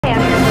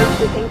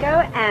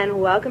Japinko, and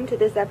welcome to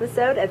this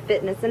episode of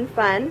Fitness and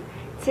Fun.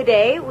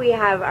 Today we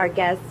have our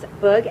guests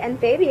Boog and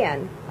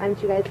Fabian. Why don't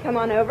you guys come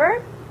on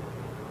over?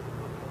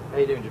 How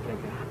you doing,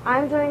 Japinko?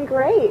 I'm doing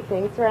great.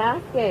 Thanks for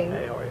asking.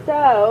 Hey, how are you?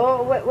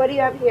 So, what do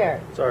you have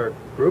here? It's our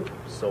group,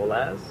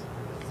 Solaz.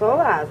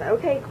 Solaz.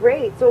 Okay,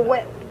 great. So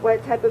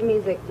what type of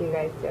music do you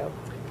guys do?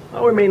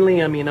 Well, we're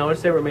mainly, I would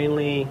say we're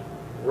mainly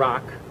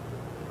rock,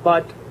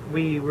 but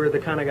we're the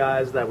kind of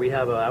guys that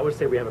I would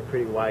say we have a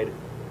pretty wide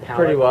palette.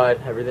 Pretty wide,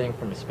 everything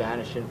from a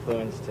Spanish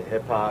influence to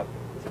hip-hop,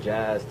 to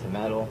jazz, to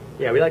metal.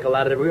 Yeah, we like a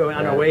lot of it.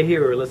 On our way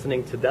here, we were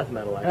listening to death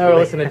metal, actually. Oh, we're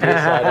listening to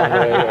Suicide on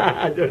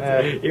the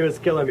way. He was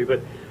killing me,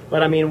 but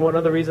I mean, one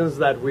of the reasons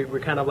that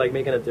we're kind of like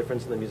making a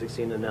difference in the music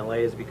scene in LA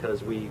is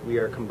because we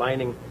are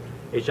combining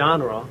a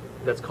genre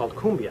that's called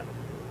cumbia.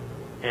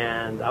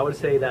 And I would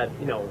say that,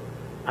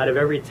 out of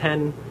every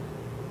 10,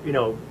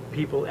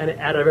 people, and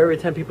out of every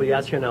 10 people you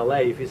ask here in LA,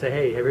 if you say,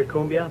 hey, have you heard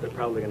cumbia? They're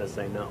probably going to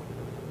say no.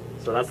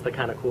 So that's the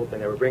kind of cool thing,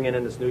 that we're bringing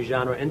in this new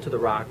genre into the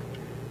rock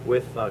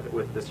with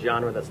this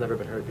genre that's never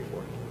been heard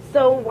before.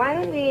 So why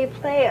don't we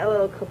play a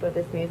little clip of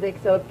this music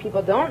so if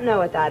people don't know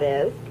what that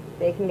is,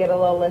 they can get a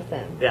little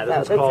listen. Yeah,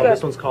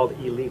 this one's called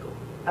Illegal.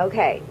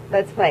 Okay,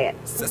 let's play it.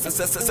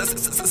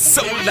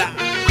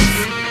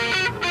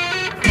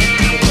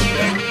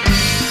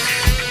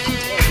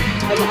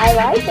 I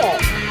like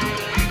it.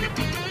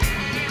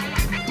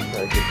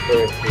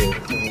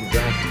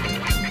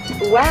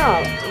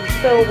 Wow.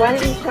 So why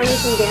don't you show me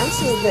some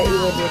dance moves that you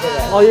would do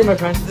today? Oh, you're my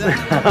friend.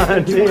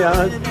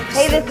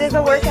 Hey, this is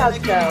a workout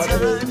show.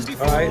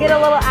 All right. Get a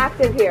little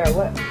active here.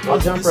 What? I'll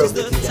jump rope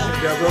this weekend.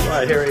 Jump rope? All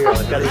right, here we go.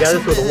 You got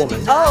this with a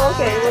woman. Oh,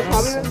 okay. Well,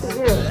 tell me what to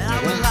do.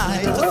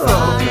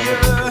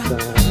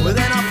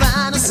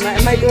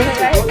 Am I doing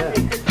it right?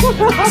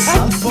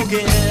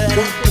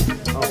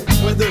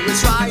 Whether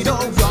it's right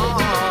or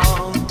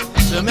wrong,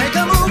 to make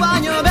a move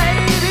on your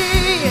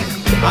baby,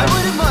 I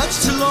waited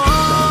much too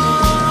long.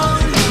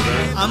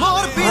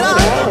 Amor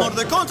pirata, amor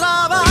de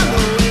contrabando,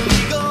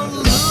 illegal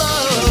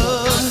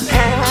love.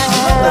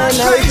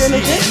 Now we're doing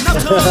it.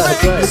 Oh,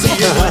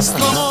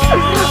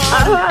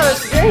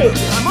 that's great.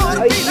 Oh,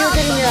 you're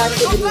getting your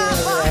activity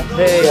over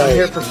there. Hey, I'm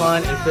here for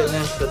fun and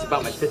fitness. That's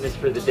about my fitness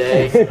for the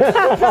day.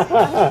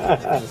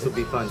 This will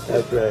be fun too.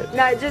 That's right.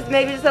 Now,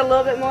 maybe just a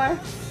little bit more.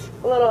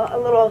 A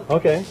little.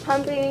 Okay.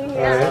 Pumping.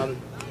 Yeah.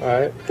 All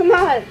right. Come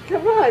on,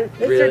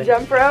 Mr. Really?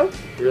 Jump Rope.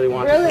 You really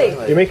want Really?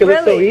 to You make it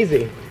look so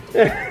easy.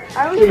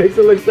 It makes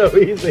it look so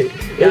easy.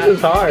 This is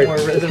hard,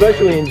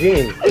 especially in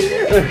jeans.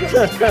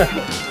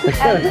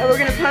 And we're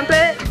gonna pump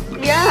it.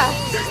 Yeah.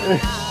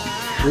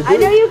 I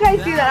know you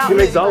guys do that. He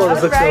makes all of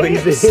us look so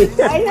easy.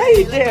 I know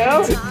you do.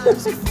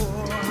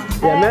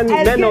 Yeah,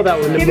 men know that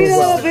one. Give me a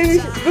little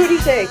booty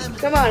shake.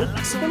 Come on,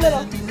 a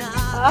little.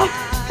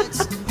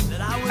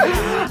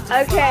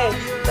 Okay,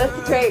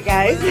 that's great,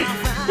 guys.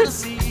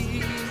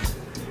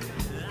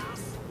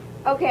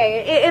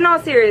 Okay, in all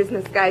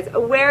seriousness, guys,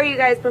 where are you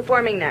guys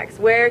performing next?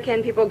 Where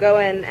can people go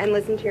and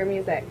listen to your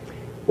music?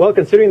 Well,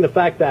 considering the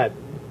fact that,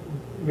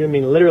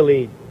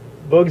 literally,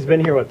 Boog's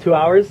been here, 2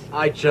 hours?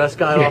 I just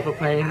got off a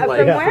plane like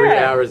From where? 3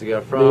 hours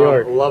ago from New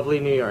York. lovely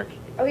New York.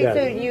 Okay, Yeah.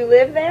 so you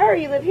live there or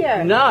you live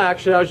here? No,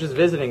 actually, I was just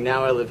visiting.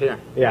 Now I live here.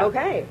 Yeah.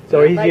 Okay.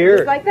 So he's here.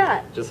 Just like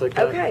that? Just like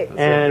that. Okay. That's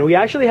And we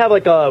actually have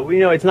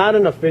it's not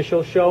an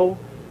official show,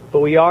 but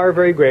we are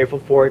very grateful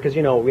for it because,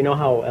 we know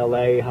how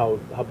LA, how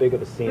big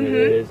of a scene it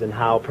is and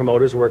how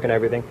promoters work and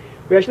everything.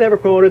 We actually have a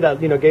promoter that,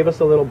 gave us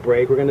a little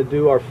break. We're going to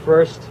do our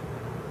first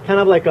kind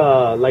of like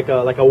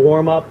a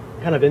warm-up,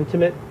 kind of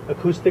intimate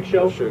acoustic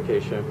show.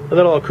 Showcase show. A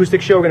little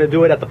acoustic show. We're going to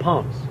do it at the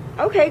Palms.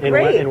 Okay,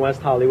 great. In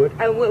West Hollywood.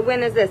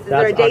 When is this? Is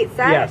there a date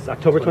set? Yes,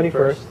 October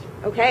 21st.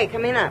 Okay,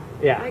 coming up.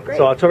 Yeah. All right, great.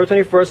 So October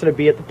 21st, it'll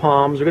be at the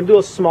Palms. We're going to do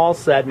a small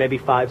set, maybe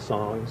 5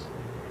 songs.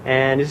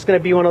 And it's just going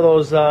to be one of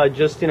those,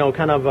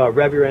 kind of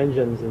rev your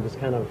engines and just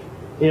kind of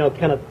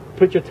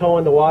put your toe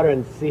in the water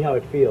and see how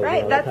it feels.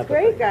 Right, that's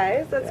great,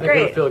 guys. That's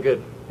great. It'll feel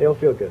good. It'll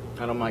feel good.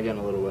 I don't mind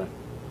getting a little wet.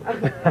 That's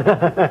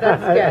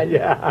good.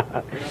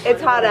 Yeah.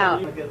 It's hot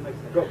out.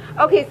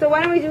 Okay, so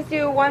why don't we just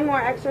do one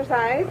more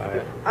exercise? All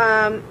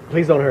right.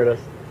 Please don't hurt us.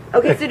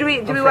 Okay, so do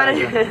we want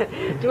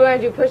to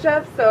do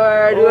push-ups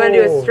or do we want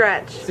to do a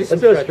stretch? Let's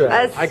do a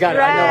stretch. I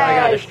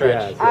got a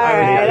stretch. All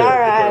right.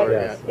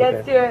 Yes.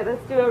 Let's do it.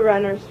 Let's do a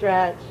runner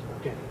stretch.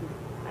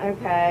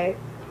 Okay.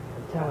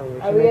 I'm telling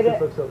you, Are she we makes gonna-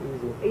 it look so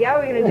easy. Yeah,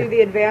 we're gonna do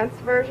the advanced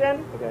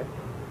version. Okay.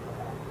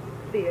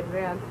 The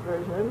advanced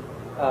version.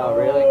 Oh,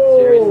 really?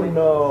 Seriously? Oh,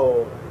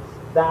 no.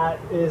 That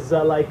is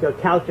like a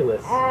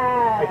calculus.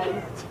 I And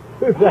can't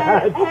do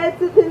that. head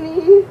to the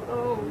knees.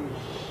 Oh,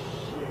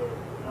 shit.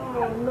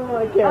 Oh, no,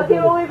 I can't Okay,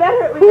 do well it. we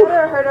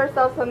better hurt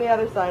ourselves on the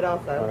other side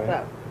also. All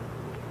right.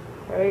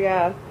 So here we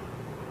go.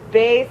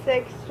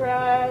 Basic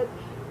stretch.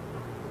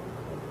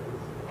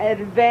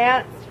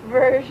 Advanced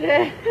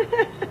version.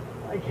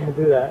 I can't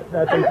do that.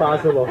 That's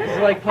impossible.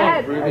 It's like playing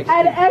and Rubik's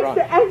and Cube drunk.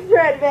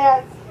 extra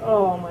advanced.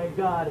 Oh, my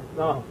God.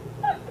 No.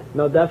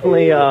 No,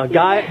 definitely.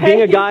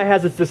 Being a guy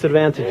has its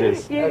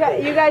disadvantages. You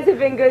guys have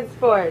been good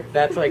sports.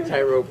 That's like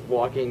tightrope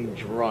walking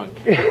drunk.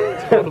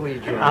 Totally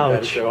drunk. Ouch.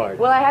 That is so hard.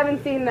 Well, I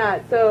haven't seen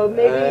that, so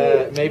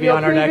maybe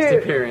on our next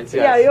appearance.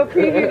 Yes. Yeah, you'll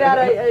preview that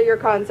at your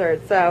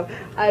concert. So,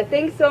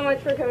 thanks so much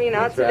for coming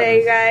out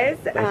today, you guys.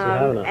 Thanks for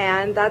having us.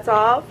 And that's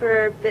all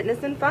for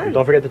Fitness and Fun.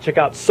 Don't forget to check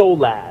out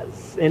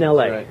Solaz in LA.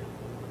 That's right.